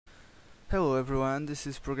Hello everyone, this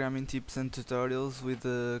is Programming Tips and Tutorials with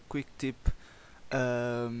a quick tip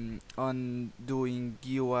on doing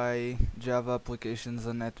GUI Java applications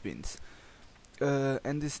on Netbeans.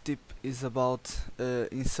 And this tip is about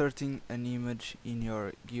inserting an image in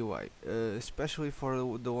your GUI, especially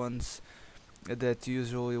for the ones that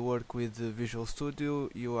usually work with Visual Studio.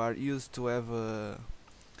 You are used to have a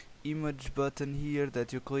image button here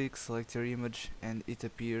that you click, select your image and it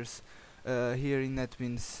appears. Here in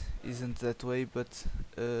Netbeans isn't that way, but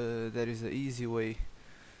there is an easy way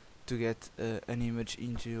to get an image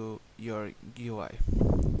into your GUI,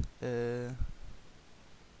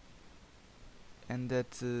 and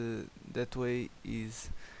that way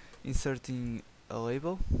is inserting a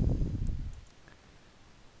label.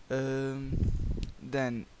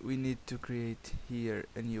 Then we need to create here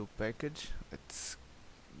a new package. Let's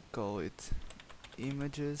call it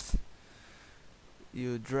images.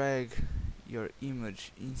 You drag your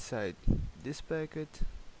image inside this packet.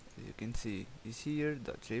 As you can see, is here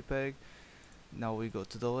 .jpg. Now we go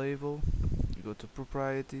to the label, we go to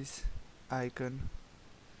properties, icon,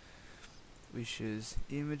 we choose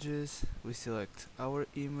images, we select our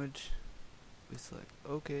image, we select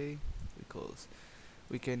OK, we close.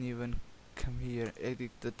 We can even come here,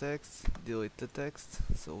 edit the text, delete the text,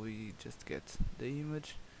 so we just get the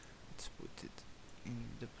image. Let's put it in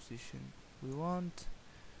the position we want,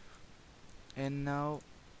 and now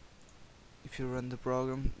if you run the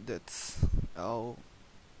program, that's how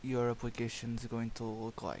your application is going to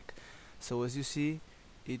look like. So as you see,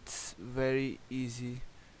 it's very easy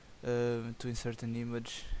to insert an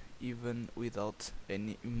image even without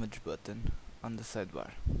any image button on the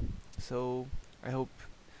sidebar. So I hope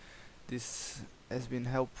this has been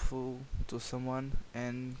helpful to someone,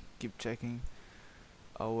 and keep checking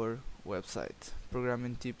our website,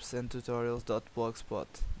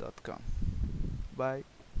 programmingtipsandtutorials.blogspot.com. Bye.